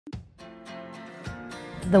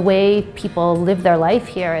The way people live their life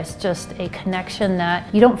here is just a connection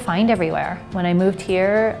that you don't find everywhere. When I moved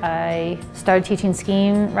here, I started teaching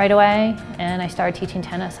skiing right away, and I started teaching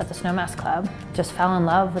tennis at the Snowmass Club. Just fell in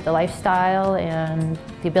love with the lifestyle and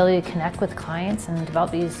the ability to connect with clients and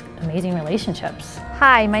develop these amazing relationships.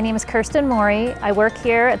 Hi, my name is Kirsten Morey. I work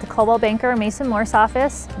here at the Coldwell Banker Mason Morse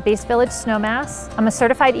office, Base Village, Snowmass. I'm a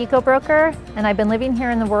certified eco-broker, and I've been living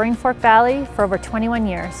here in the Roaring Fork Valley for over 21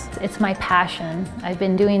 years. It's my passion. I've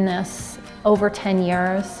been doing this over 10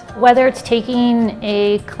 years. Whether it's taking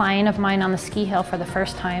a client of mine on the ski hill for the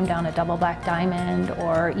first time down a double black diamond,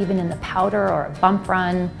 or even in the powder or a bump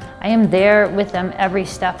run, I am there with them every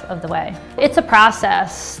step of the way. It's a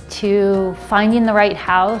process to finding the right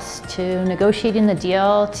house, to negotiating the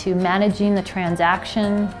deal, to managing the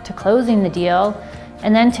transaction, to closing the deal,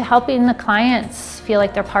 and then to helping the clients feel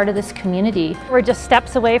like they're part of this community. We're just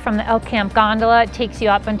steps away from the Elk Camp gondola. It takes you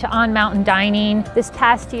up into on-mountain dining. This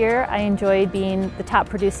past year, I enjoyed being the top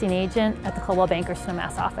producing agent at the Coldwell Banker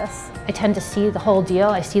Snowmass office. I tend to see the whole deal,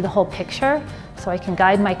 I see the whole picture, so I can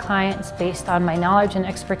guide my clients based on my knowledge and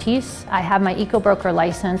expertise. I have my eco-broker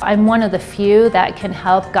license. I'm one of the few that can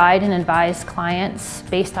help guide and advise clients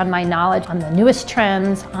based on my knowledge on the newest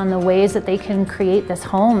trends, on the ways that they can create this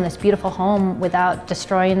home, this beautiful home, without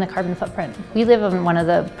destroying the carbon footprint. We live in one of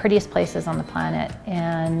the prettiest places on the planet,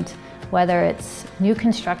 and whether it's new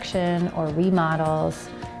construction or remodels,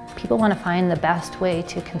 people want to find the best way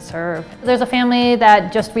to conserve. There's a family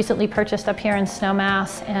that just recently purchased up here in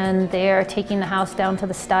Snowmass, and they're taking the house down to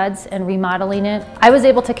the studs and remodeling it. I was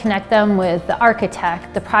able to connect them with the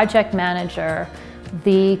architect, the project manager,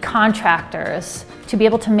 the contractors, to be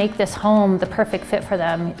able to make this home the perfect fit for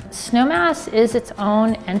them. Snowmass is its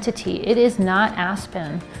own entity. It is not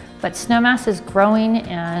Aspen, but Snowmass is growing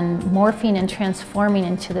and morphing and transforming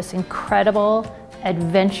into this incredible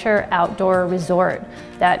adventure outdoor resort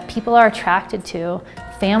that people are attracted to,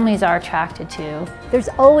 families are attracted to. There's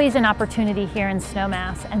always an opportunity here in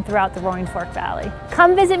Snowmass and throughout the Roaring Fork Valley.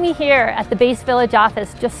 Come visit me here at the Base Village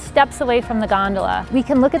office, just steps away from the gondola. We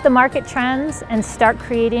can look at the market trends and start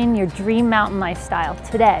creating your dream mountain lifestyle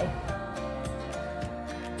today.